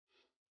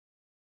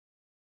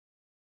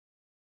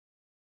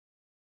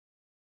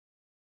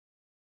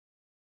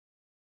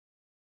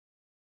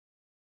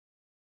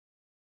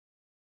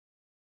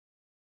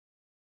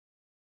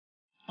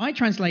I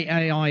translate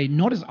AI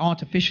not as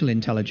artificial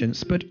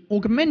intelligence, but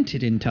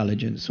augmented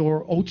intelligence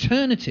or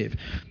alternative.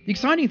 The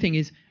exciting thing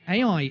is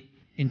AI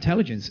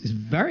intelligence is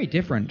very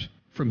different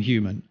from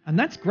human, and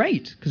that's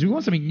great because we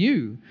want something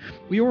new.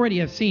 We already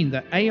have seen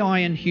that AI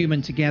and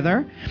human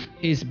together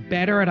is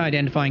better at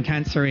identifying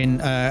cancer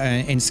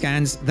in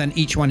scans than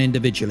each one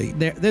individually.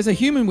 There's a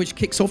human which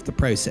kicks off the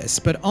process,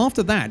 but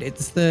after that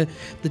it's the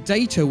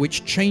data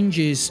which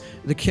changes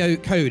the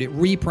code. It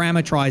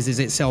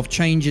reparameterizes itself,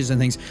 changes and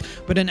things,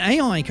 but an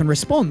AI can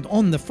respond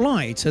on the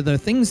fly to the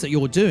things that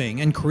you're doing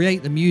and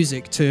create the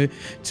music to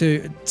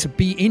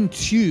be in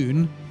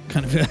tune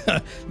kind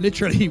of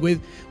literally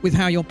with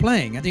how you're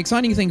playing. And the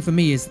exciting thing for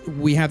me is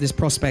we have this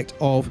prospect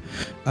of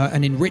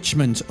an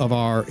enrichment of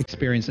our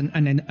experience,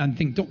 and I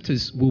think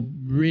doctors will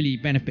really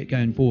benefit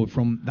going forward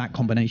from that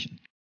combination.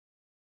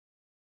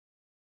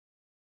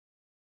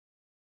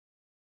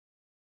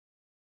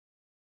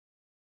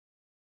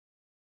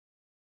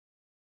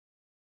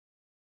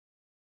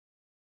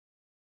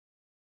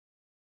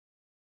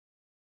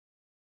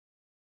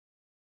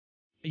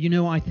 You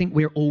know, I think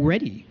we're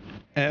already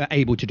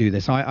able to do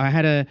this. I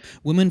had a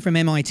woman from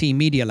MIT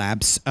Media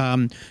Labs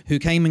who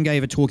came and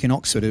gave a talk in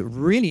Oxford.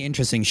 Really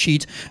interesting. She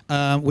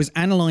was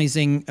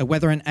analyzing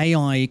whether an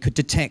AI could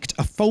detect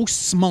a false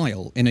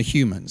smile in a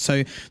human.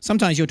 So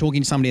sometimes you're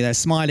talking to somebody, they're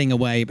smiling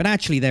away, but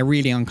actually they're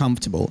really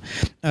uncomfortable.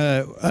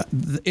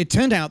 It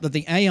turned out that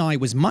the AI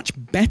was much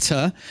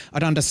better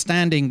at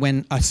understanding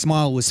when a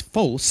smile was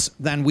false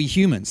than we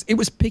humans. It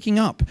was picking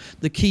up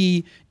the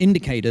key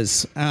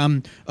indicators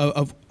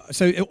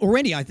so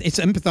already it's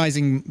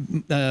empathizing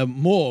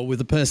more with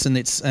the person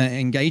it's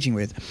engaging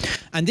with.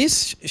 And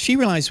this, she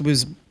realized,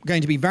 was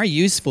going to be very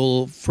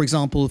useful, for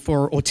example,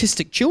 for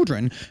autistic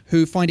children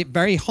who find it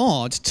very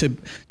hard to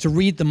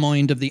read the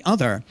mind of the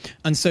other.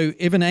 And so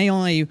if an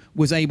AI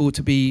was able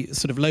to be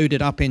sort of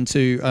loaded up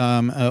into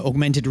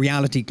augmented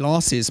reality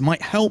glasses,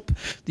 might help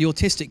the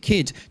autistic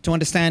kid to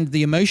understand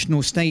the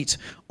emotional state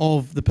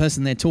of the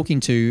person they're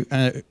talking to,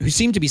 who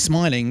seem to be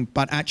smiling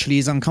but actually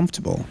is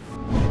uncomfortable.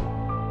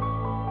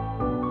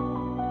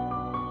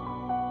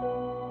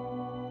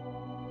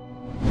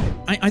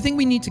 I think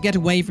we need to get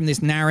away from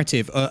this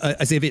narrative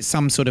as if it's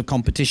some sort of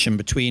competition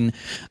between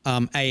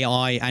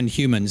AI and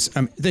humans.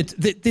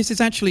 This is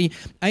actually,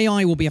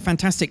 AI will be a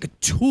fantastic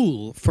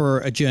tool for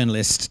a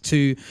journalist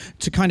to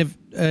kind of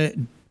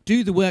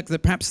do the work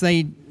that perhaps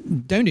they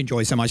don't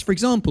enjoy so much. For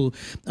example,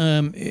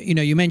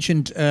 you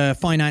mentioned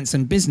finance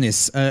and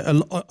business.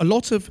 A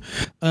lot of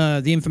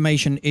the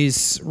information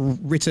is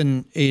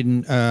written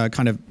in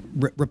kind of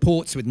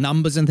reports with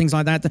numbers and things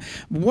like that.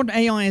 What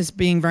AI is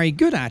being very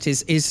good at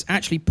is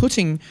actually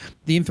putting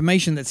the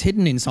information that's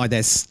hidden inside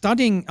there,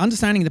 studying,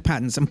 understanding the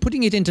patterns and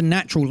putting it into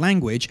natural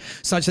language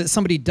such that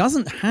somebody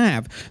doesn't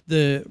have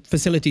the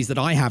facilities that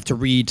I have to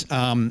read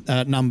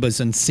numbers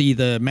and see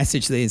the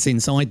message that is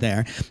inside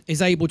there,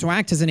 is able to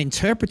act as an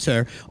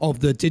interpreter of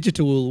the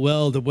digital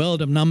world, the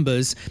world of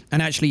numbers,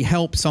 and actually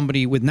help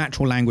somebody with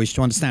natural language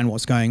to understand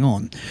what's going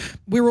on.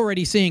 We're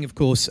already seeing, of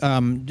course,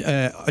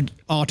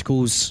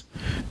 articles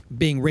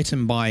being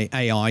written by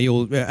AI,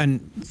 and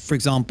for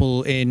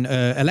example, in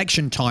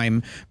election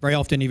time, very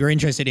often if you're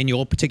interested in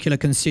your particular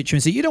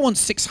constituency, you don't want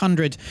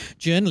 600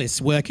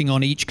 journalists working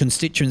on each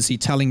constituency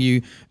telling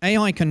you.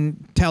 AI can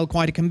tell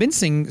quite a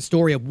convincing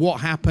story of what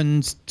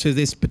happened to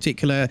this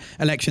particular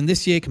election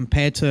this year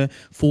compared to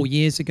 4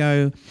 years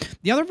ago.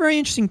 The other very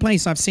interesting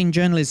place I've seen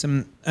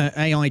journalism,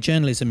 AI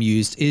journalism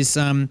used is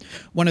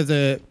one of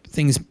the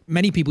things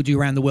many people do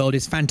around the world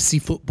is fantasy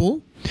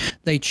football.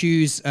 They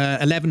choose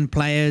 11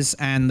 players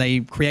and they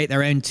create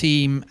their own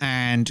team,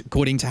 and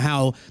according to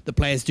how the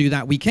players do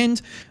that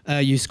weekend,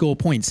 you score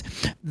points.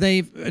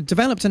 They've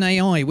developed an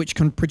AI which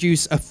can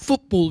produce a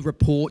football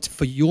report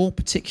for your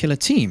particular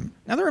team.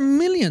 Now, there are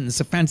millions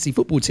of fantasy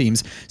football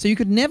teams, so you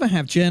could never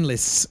have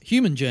journalists,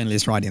 human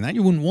journalists, writing that.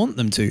 You wouldn't want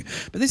them to.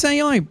 But this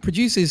AI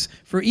produces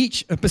for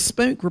each a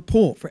bespoke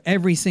report for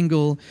every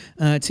single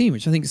team,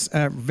 which I think is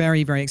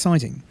very, very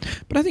exciting.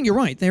 But I think you're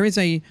right. There is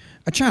a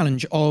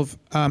challenge of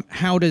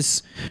how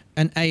does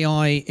an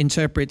AI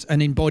interpret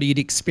an embodied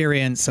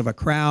experience of a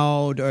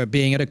crowd or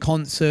being at a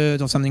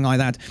concert or something like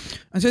that.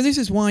 And so this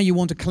is why you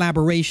want a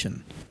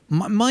collaboration.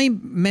 My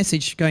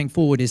message going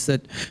forward is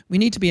that we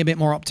need to be a bit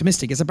more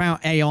optimistic. It's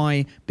about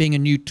AI being a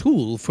new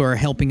tool for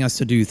helping us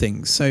to do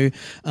things. So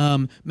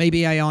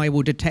maybe AI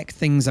will detect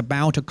things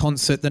about a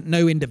concert that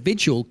no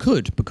individual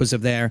could because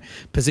of their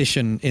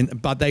position,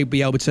 but they'll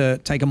be able to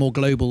take a more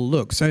global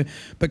look. So,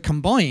 but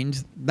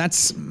combined,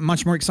 that's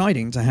much more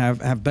exciting to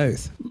have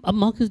both.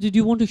 Marcus, did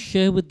you want to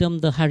share with them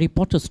the Harry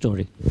Potter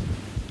story?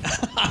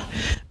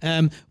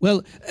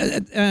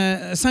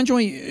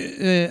 Sanjoy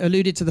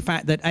alluded to the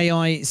fact that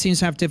AI seems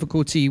to have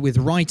difficulty with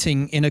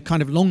writing in a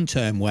kind of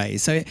long-term way.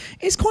 So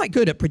it's quite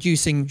good at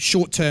producing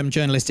short-term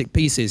journalistic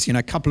pieces,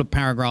 a couple of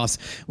paragraphs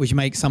which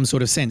make some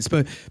sort of sense.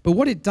 But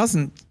what it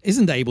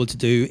isn't able to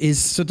do is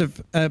sort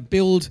of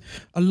build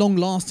a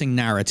long-lasting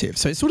narrative.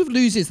 So it sort of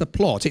loses the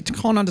plot. It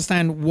can't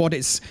understand what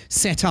it's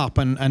set up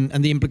and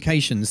the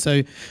implications.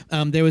 So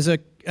there was a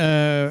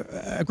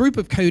a group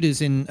of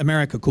coders in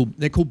America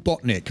they're called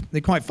Botnik.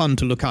 They're quite fun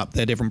to look up,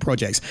 their different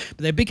projects. But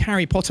they're big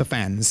Harry Potter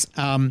fans,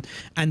 and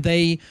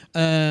they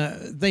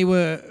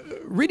were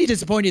really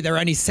disappointed there were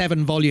only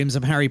 7 volumes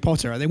of Harry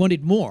Potter. They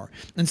wanted more,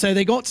 and so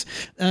they got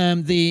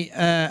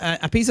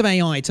a piece of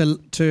AI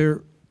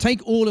to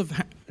take all of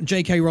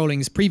J.K.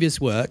 Rowling's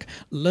previous work,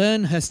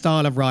 learn her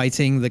style of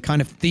writing, the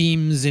kind of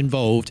themes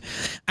involved,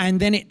 and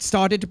then it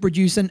started to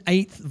produce an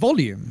 8th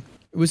volume.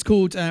 It was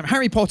called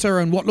Harry Potter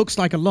and What Looks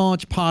Like a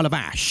Large Pile of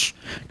Ash.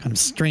 Kind of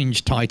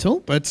strange title,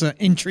 but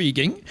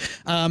intriguing.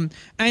 And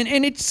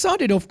it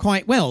started off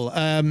quite well,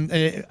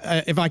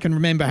 if I can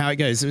remember how it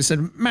goes. It was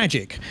sort of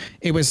magic.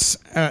 It was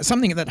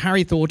something that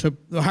Harry Potter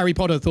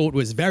thought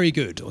was very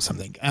good or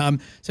something.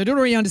 So it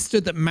already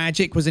understood that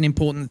magic was an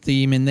important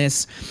theme in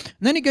this.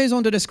 And then it goes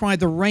on to describe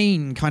the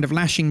rain kind of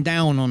lashing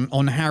down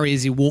on Harry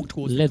as he walked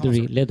towards the castle.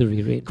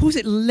 Leathery rain. It calls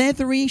it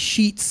leathery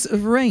sheets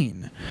of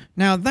rain.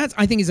 Now that,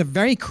 I think, is a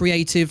very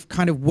creative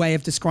kind of way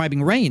of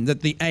describing rain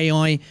that the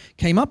AI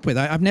came up with.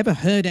 I've never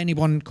heard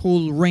anyone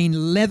call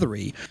rain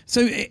leathery.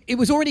 So it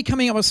was already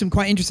coming up with some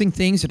quite interesting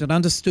things. It had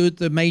understood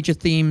the major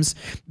themes.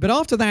 But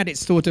after that, it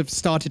sort of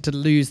started to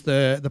lose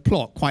the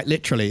plot quite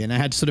literally. And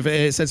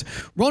it says,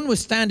 Ron was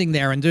standing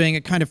there and doing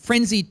a kind of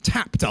frenzied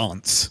tap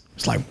dance.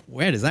 It's like,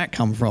 where does that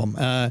come from?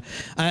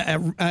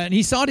 And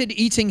he started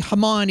eating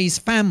Hermione's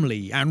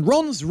family, and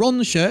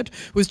Ron's shirt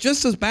was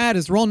just as bad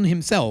as Ron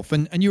himself.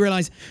 And you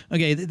realize,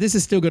 okay, this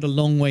has still got a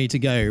long way to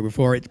go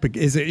before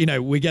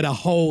we get a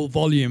whole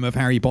volume of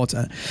Harry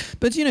Potter.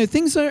 But,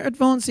 things are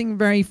advancing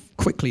very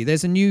quickly.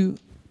 There's a new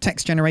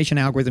text generation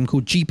algorithm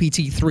called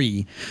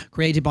GPT-3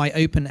 created by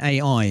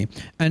OpenAI.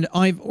 And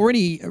I've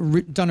already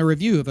done a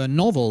review of a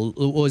novel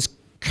that was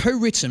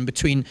co-written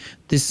between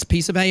this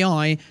piece of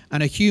AI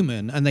and a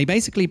human, and they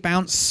basically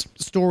bounce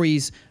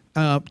stories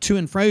to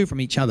and fro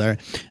from each other.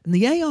 And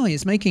the AI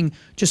is making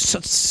just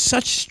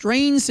such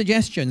strange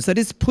suggestions that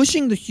it's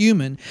pushing the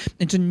human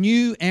into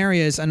new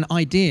areas and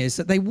ideas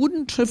that they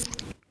wouldn't have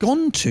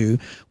gone to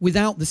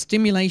without the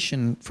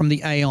stimulation from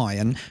the AI.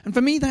 And for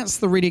me, that's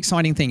the really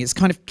exciting thing. It's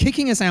kind of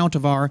kicking us out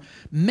of our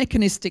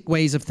mechanistic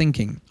ways of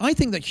thinking. I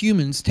think that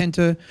humans tend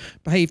to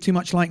behave too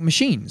much like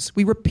machines.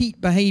 We repeat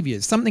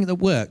behaviors. Something that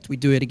worked, we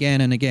do it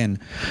again and again.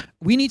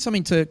 We need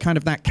something to kind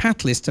of that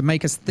catalyst to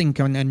make us think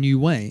in a new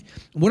way.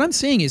 What I'm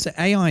seeing is that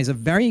AI is a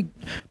very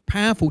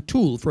powerful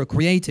tool for a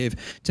creative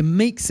to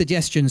make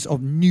suggestions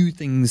of new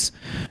things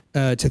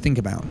to think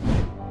about.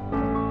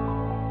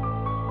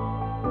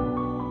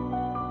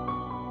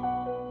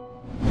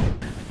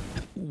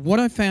 What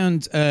I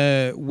found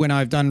when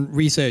I've done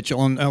research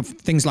on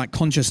things like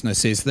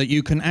consciousness is that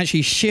you can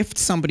actually shift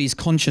somebody's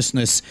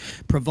consciousness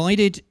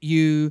provided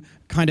you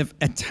kind of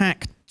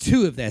attack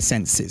 2 of their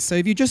senses. So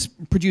if you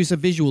just produce a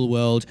visual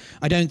world,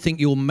 I don't think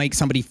you'll make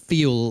somebody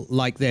feel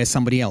like they're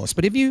somebody else.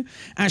 But if you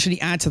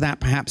actually add to that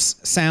perhaps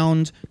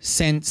sound,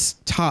 sense,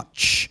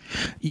 touch,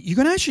 you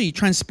can actually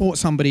transport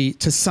somebody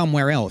to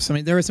somewhere else. I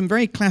mean, there are some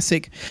very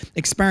classic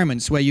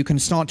experiments where you can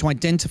start to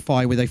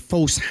identify with a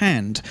false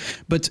hand,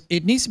 but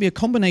it needs to be a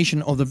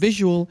combination of the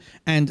visual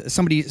and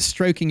somebody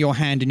stroking your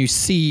hand and you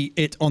see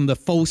it on the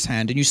false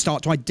hand and you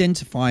start to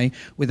identify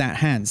with that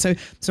hand. So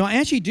I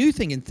actually do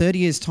think in 30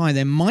 years' time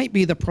there might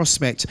be the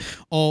prospect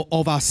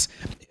of us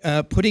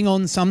putting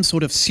on some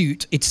sort of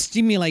suit. It's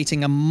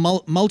stimulating a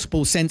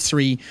multiple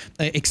sensory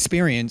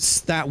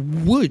experience that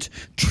would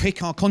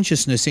trick our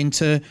consciousness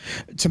into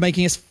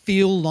making us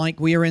feel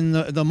like we are in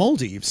the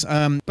Maldives.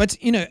 But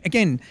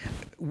again,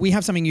 we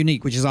have something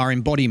unique, which is our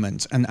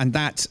embodiment, and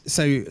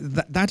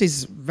that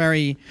is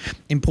very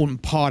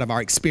important part of our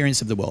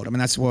experience of the world. I mean,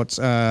 that's what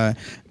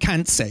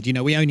Kant said.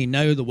 We only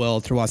know the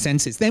world through our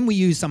senses. Then we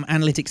use some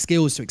analytic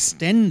skills to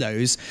extend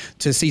those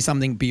to see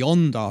something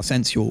beyond our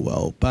sensual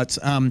world. But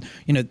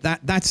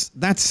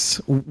that's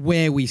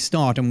where we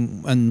start,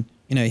 and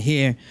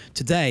here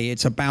today,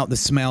 it's about the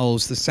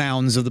smells, the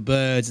sounds of the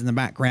birds in the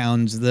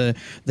background, the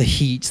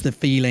heat, the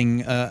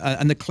feeling,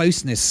 and the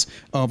closeness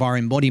of our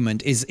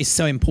embodiment is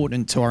so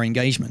important to our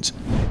engagement.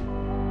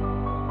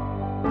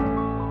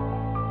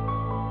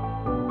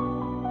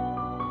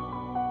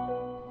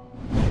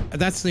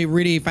 That's the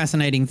really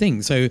fascinating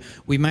thing. So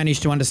we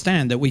managed to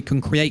understand that we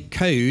can create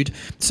code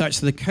such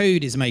that the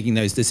code is making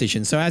those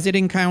decisions. So as it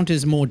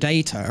encounters more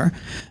data,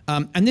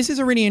 and this is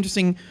a really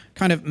interesting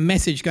kind of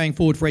message going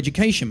forward for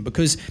education,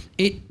 because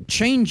it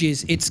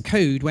changes its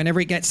code whenever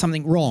it gets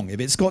something wrong. If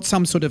it's got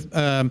some sort of,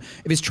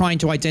 if it's trying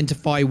to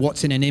identify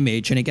what's in an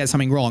image and it gets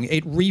something wrong,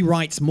 it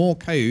rewrites more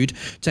code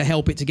to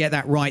help it to get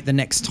that right the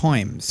next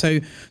time. So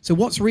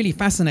what's really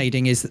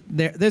fascinating is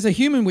that there's a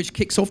human which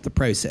kicks off the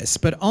process,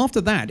 but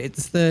after that,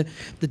 it's the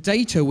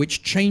data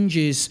which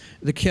changes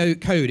the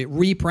code. It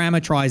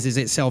reparameterizes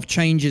itself,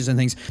 changes and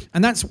things.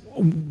 And that's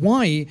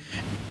why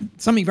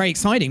something very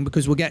exciting,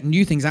 because we'll get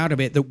new things out of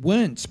it that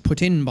weren't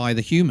put in by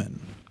the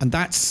human. And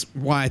that's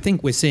why I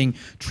think we're seeing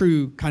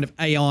true kind of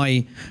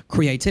AI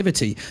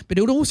creativity. But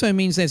it also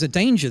means there's a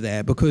danger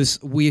there,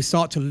 because we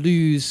start to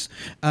lose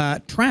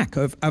track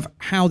of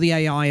how the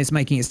AI is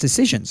making its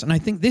decisions. And I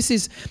think this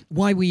is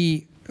why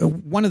we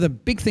one of the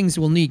big things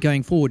we'll need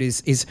going forward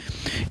is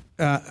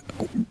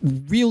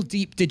real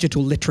deep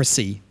digital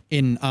literacy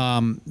in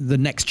the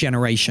next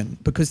generation,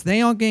 because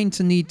they are going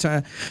to need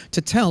to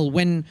tell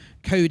when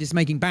code is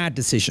making bad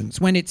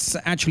decisions, when it's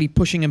actually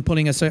pushing and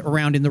pulling us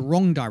around in the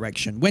wrong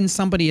direction, when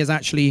somebody is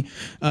actually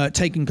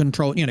taking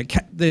control. You know,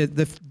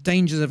 the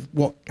dangers of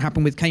what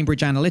happened with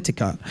Cambridge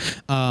Analytica.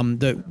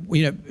 That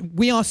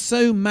we are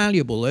so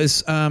malleable,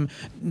 as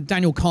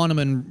Daniel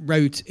Kahneman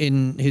wrote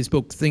in his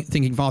book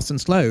Thinking Fast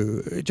and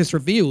Slow. It just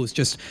reveals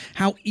just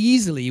how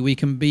easily we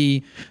can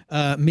be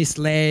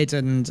misled,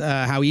 and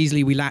how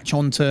easily we latch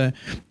onto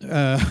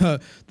the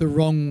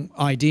wrong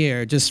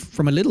idea just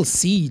from a little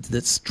seed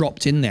that's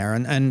dropped in there.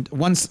 And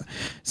once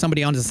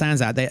somebody understands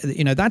that,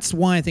 that's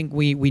why I think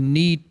we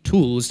need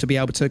tools to be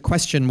able to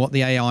question what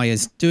the AI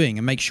is doing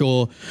and make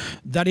sure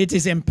that it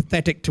is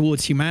empathetic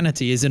towards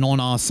humanity, isn't on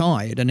our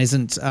side, and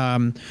isn't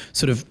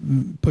sort of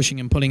pushing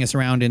and pulling us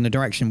around in the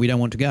direction we don't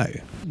want to go.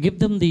 Give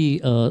them the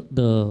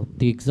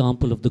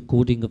example of the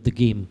coding of the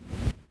game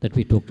that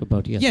we talked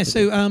about yesterday. Yeah,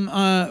 so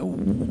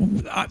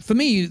for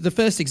me, the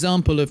first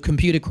example of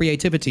computer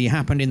creativity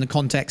happened in the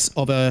context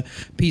of a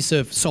piece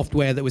of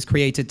software that was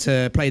created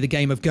to play the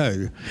game of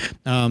Go.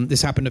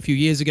 This happened a few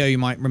years ago. You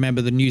might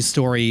remember the news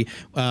story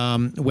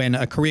when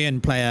a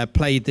Korean player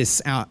played this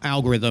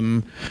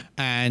algorithm,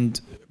 and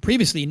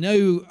previously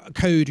no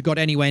code got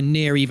anywhere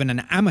near even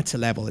an amateur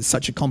level. It's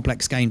such a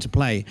complex game to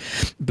play.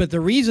 But the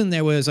reason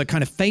there was a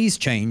kind of phase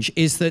change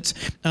is that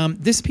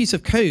this piece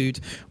of code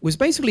was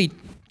basically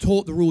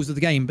taught the rules of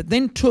the game, but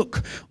then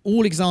took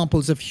all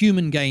examples of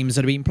human games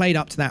that have been played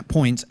up to that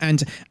point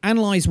and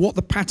analysed what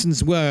the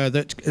patterns were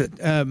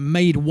that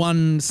made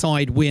one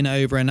side win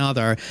over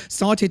another,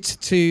 started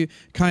to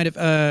kind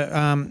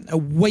of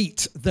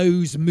weight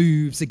those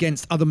moves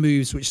against other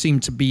moves which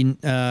seemed to be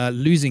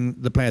losing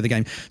the player of the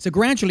game. So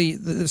gradually,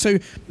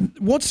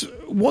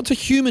 what a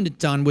human had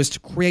done was to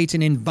create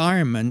an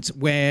environment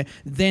where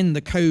then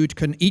the code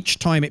can, each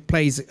time it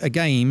plays a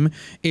game,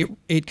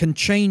 it can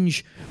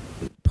change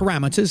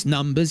parameters,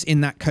 numbers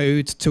in that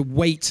code to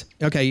weight,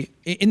 okay,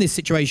 in this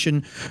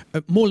situation,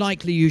 more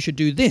likely you should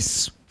do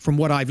this from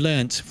what I've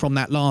learned from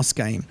that last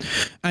game.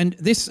 And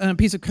this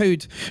piece of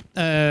code,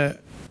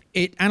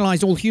 it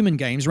analyzed all human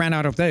games, ran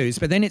out of those,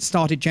 but then it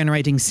started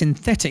generating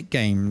synthetic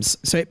games.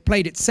 So it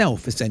played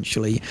itself,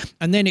 essentially.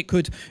 And then it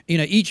could,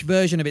 each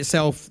version of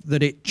itself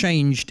that it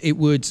changed, it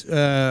would,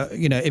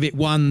 if it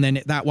won,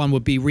 then that one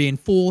would be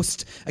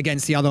reinforced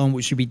against the other one,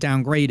 which should be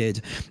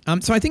downgraded.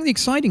 So I think the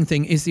exciting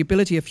thing is the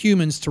ability of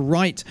humans to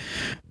write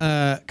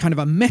kind of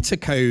a meta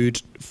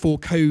code for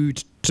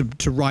code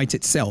to write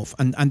itself.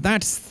 And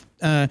that's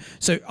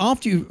so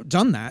after you've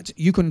done that,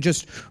 you can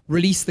just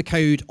release the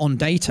code on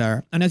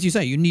data. And as you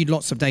say, you need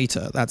lots of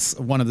data. That's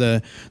one of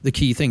the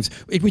key things,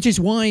 which is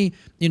why,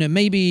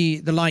 maybe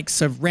the likes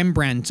of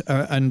Rembrandt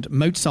and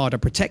Mozart are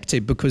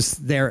protected, because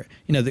they're,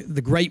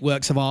 the great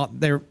works of art,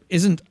 there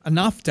isn't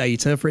enough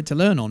data for it to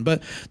learn on.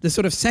 But the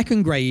sort of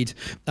second grade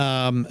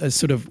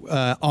artwork,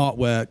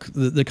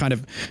 the kind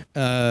of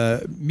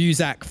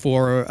Muzak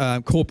for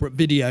corporate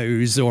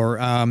videos or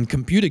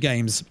computer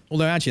games,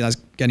 although actually that's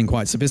getting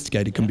quite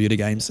sophisticated, computer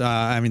games.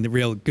 The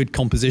real good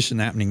composition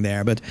happening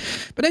there. But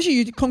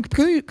actually,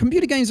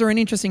 computer games are an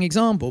interesting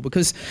example,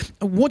 because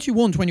what you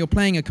want when you're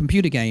playing a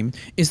computer game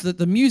is that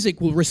the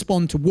music will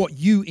respond to what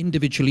you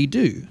individually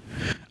do.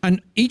 And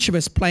each of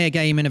us play a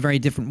game in a very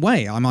different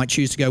way. I might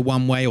choose to go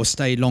one way or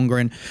stay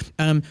longer.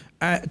 And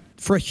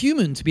for a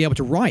human to be able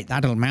to write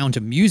that amount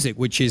of music,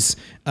 which is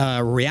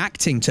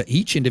reacting to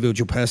each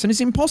individual person,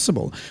 is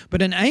impossible.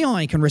 But an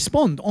AI can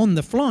respond on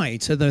the fly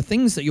to the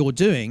things that you're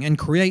doing and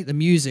create the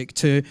music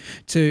to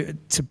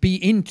be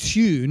in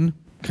tune,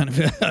 kind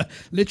of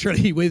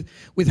literally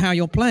with how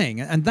you're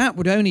playing. And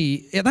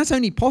that's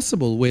only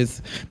possible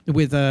with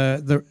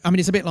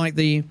it's a bit like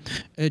the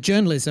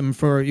journalism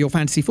for your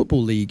fantasy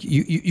football league.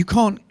 You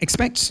can't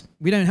expect,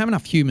 we don't have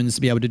enough humans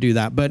to be able to do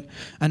that, but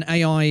an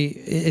AI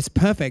is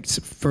perfect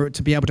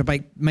to be able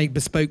to make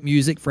bespoke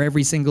music for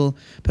every single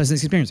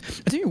person's experience.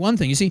 I'll tell you one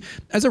thing, you see,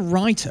 as a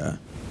writer,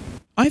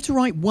 I have to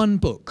write one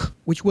book,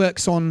 which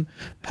works on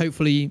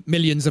hopefully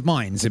millions of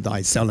minds if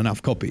I sell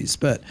enough copies.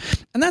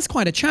 And that's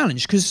quite a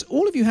challenge, because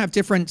all of you have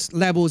different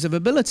levels of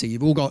ability.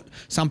 You've all got,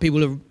 some people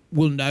who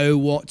will know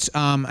what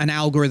an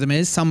algorithm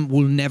is. Some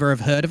will never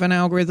have heard of an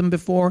algorithm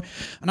before.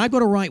 And I've got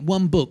to write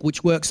one book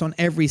which works on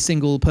every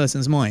single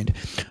person's mind.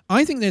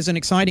 I think there's an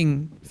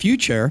exciting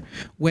future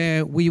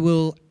where we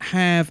will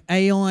have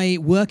AI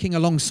working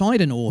alongside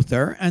an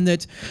author, and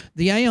that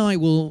the AI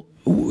will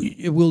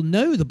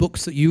know the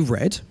books that you've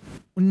read,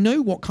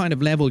 know what kind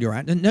of level you're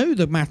at, and know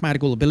the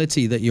mathematical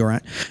ability that you're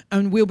at,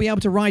 and we'll be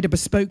able to write a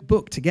bespoke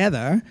book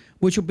together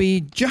which will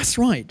be just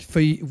right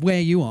for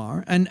where you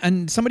are,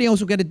 and somebody else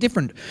will get a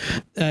different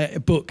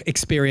book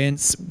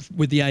experience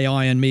with the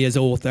AI and me as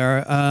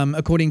author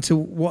according to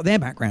what their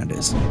background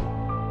is.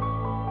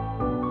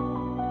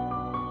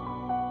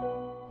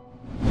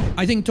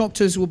 I think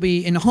doctors will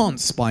be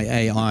enhanced by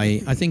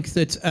AI. I think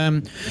that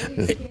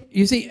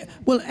you see,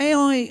 well,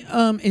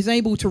 AI is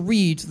able to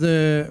read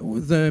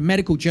the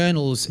medical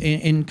journals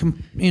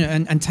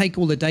and take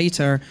all the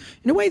data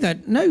in a way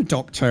that no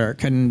doctor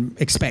can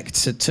expect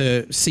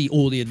to see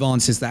all the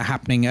advances that are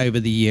happening over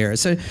the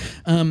years. So,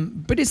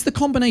 but it's the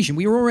combination.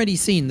 We are already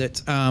seeing that,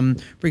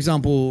 for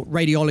example,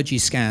 radiology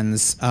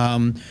scans,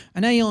 and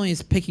AI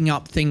is picking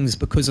up things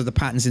because of the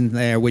patterns in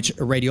there which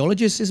a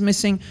radiologist is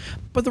missing,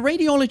 but the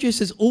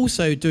radiologist is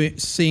also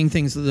seeing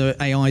things that the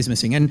AI is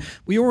missing. And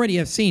we already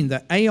have seen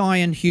that AI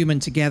and human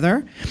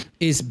together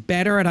is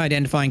better at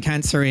identifying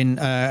cancer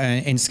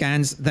in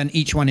scans than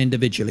each one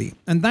individually.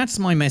 And that's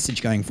my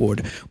message going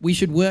forward. We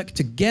should work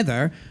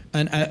together,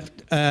 and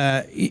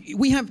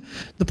we have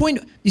the point.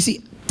 You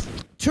see,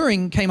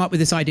 Turing came up with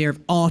this idea of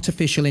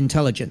artificial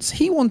intelligence.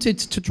 He wanted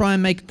to try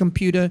and make a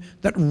computer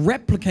that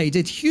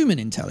replicated human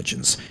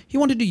intelligence. He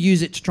wanted to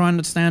use it to try and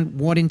understand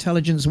what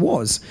intelligence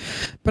was.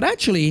 But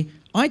actually,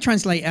 I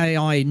translate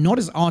AI not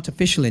as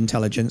artificial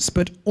intelligence,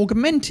 but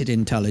augmented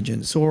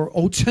intelligence or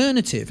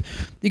alternative.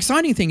 The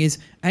exciting thing is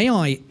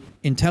AI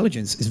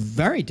intelligence is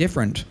very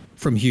different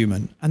from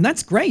human, and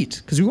that's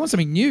great because we want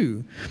something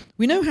new.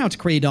 We know how to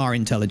create our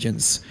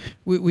intelligence.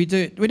 We do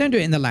it. We don't do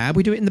it in the lab.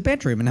 We do it in the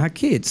bedroom and our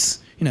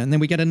kids, and then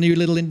we get a new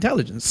little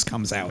intelligence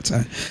comes out.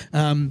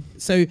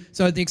 So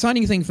the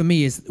exciting thing for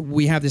me is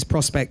we have this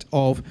prospect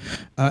of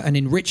an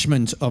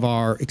enrichment of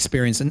our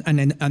experience,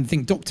 and I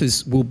think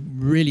doctors will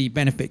really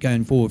benefit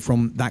going forward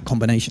from that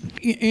combination.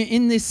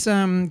 In this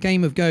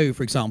game of Go,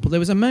 for example, there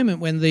was a moment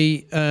when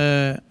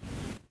the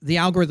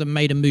algorithm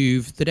made a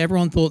move that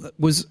everyone thought that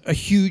was a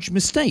huge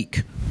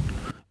mistake.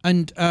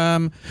 And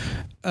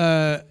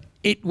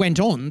it went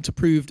on to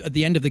prove at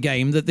the end of the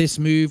game that this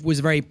move was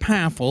very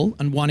powerful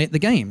and won it the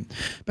game.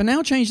 But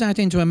now change that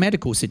into a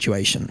medical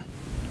situation.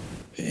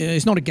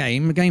 It's not a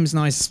game. A game's a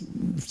nice,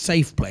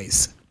 safe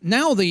place.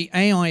 Now the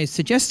AI is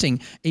suggesting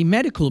a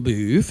medical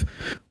move,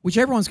 which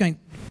everyone's going,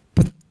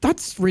 but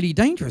that's really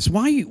dangerous.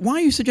 Why are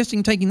you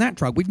suggesting taking that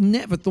drug? We've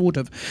never thought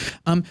of.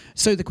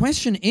 So the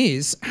question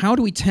is, how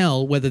do we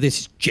tell whether this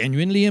is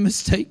genuinely a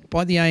mistake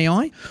by the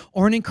AI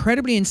or an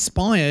incredibly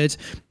inspired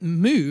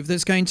move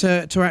that's going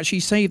to actually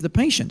save the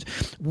patient?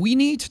 We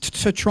need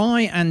to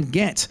try and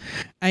get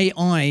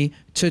AI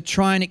to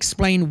try and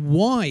explain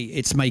why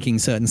it's making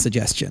certain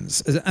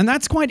suggestions. And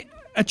that's quite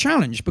a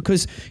challenge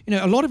because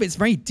a lot of it's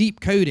very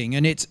deep coding,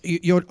 and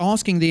you're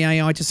asking the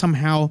AI to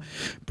somehow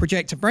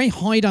project a very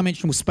high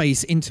dimensional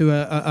space into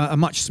a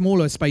much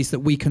smaller space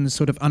that we can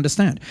sort of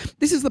understand.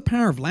 This is the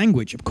power of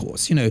language, of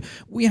course.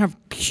 We have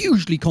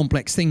hugely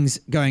complex things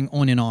going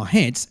on in our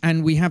heads,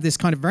 and we have this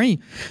kind of very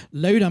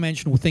low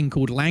dimensional thing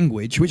called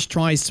language, which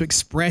tries to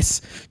express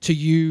to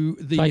you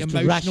the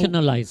emotional. To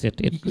rationalize it.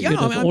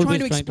 I'm trying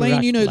to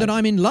explain, that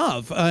I'm in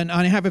love, and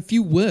I have a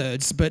few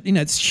words, but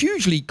it's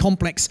hugely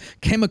complex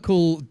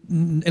chemical,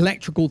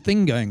 electrical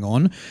thing going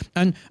on,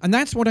 and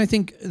that's what I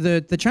think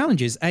the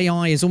challenge is.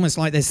 AI is almost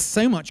like there's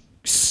so much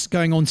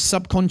going on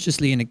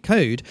subconsciously in a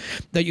code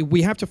that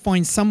we have to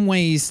find some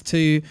ways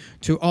to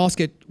ask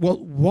it, well,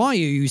 why are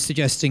you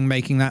suggesting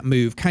making that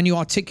move? Can you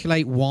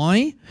articulate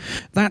why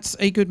that's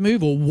a good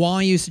move, or why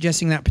are you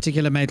suggesting that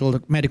particular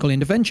medical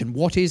intervention?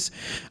 What is,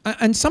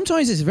 and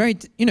sometimes it's very,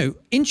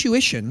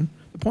 intuition.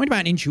 The point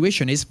about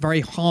intuition is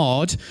very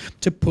hard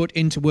to put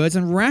into words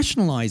and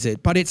rationalize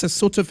it, but it's a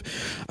sort of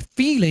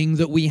feeling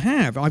that we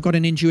have. I've got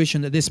an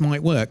intuition that this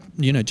might work,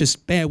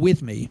 just bear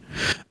with me.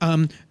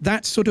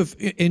 That's sort of,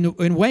 in a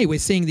way, we're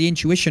seeing the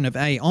intuition of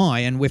AI,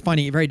 and we're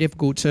finding it very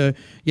difficult to,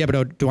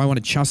 but do I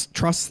want to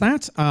trust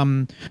that?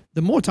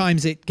 The more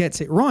times it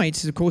gets it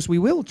right, of course, we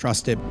will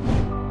trust it.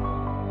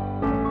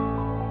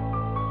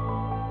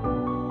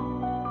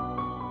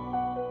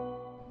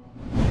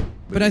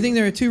 But I think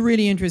there are two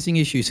really interesting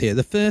issues here.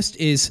 The first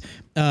is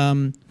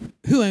who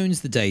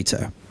owns the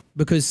data?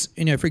 Because,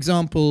 for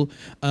example,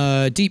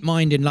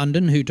 DeepMind in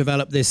London, who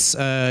developed this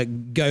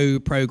Go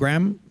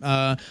program,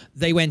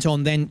 they went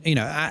on then,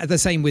 the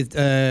same with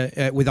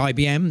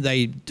IBM.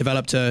 They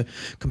developed a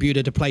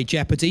computer to play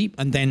Jeopardy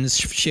and then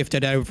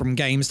shifted over from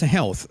games to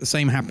health. The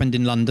same happened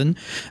in London.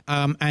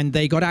 And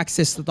they got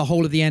access to the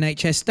whole of the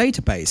NHS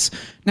database.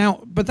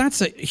 Now, but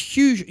that's a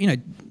huge,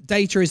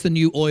 data is the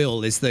new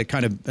oil, is the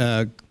kind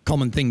of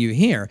common thing you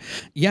hear.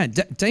 Yeah,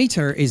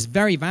 data is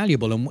very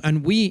valuable,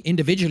 and we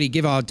individually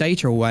give our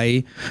data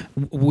away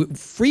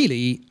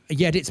freely,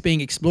 yet it's being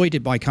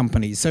exploited by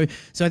companies. So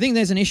I think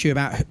there's an issue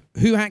about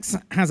who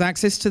has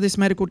access to this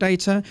medical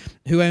data,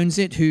 who owns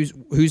it,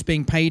 who's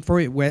being paid for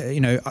it.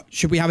 Where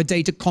should we have a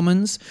data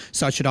commons?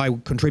 So should I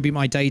contribute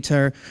my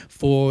data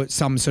for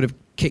some sort of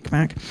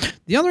kickback?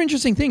 The other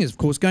interesting thing is, of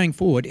course, going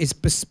forward is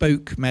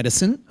bespoke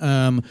medicine.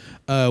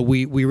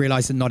 We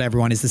realize that not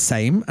everyone is the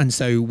same, and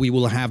so we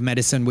will have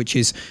medicine which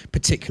is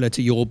particular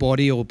to your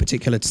body or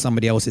particular to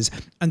somebody else's.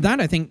 And that,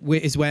 I think,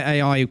 is where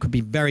AI could be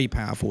very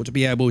powerful, to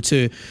be able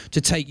to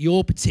take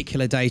your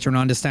particular data and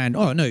understand,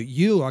 oh no,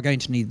 you are going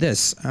to need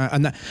this,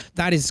 and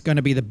that is going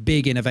to be the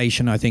big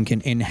innovation, I think,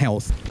 in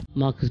health.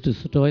 Marcus de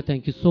Sautoy,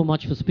 thank you so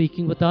much for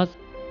speaking with us.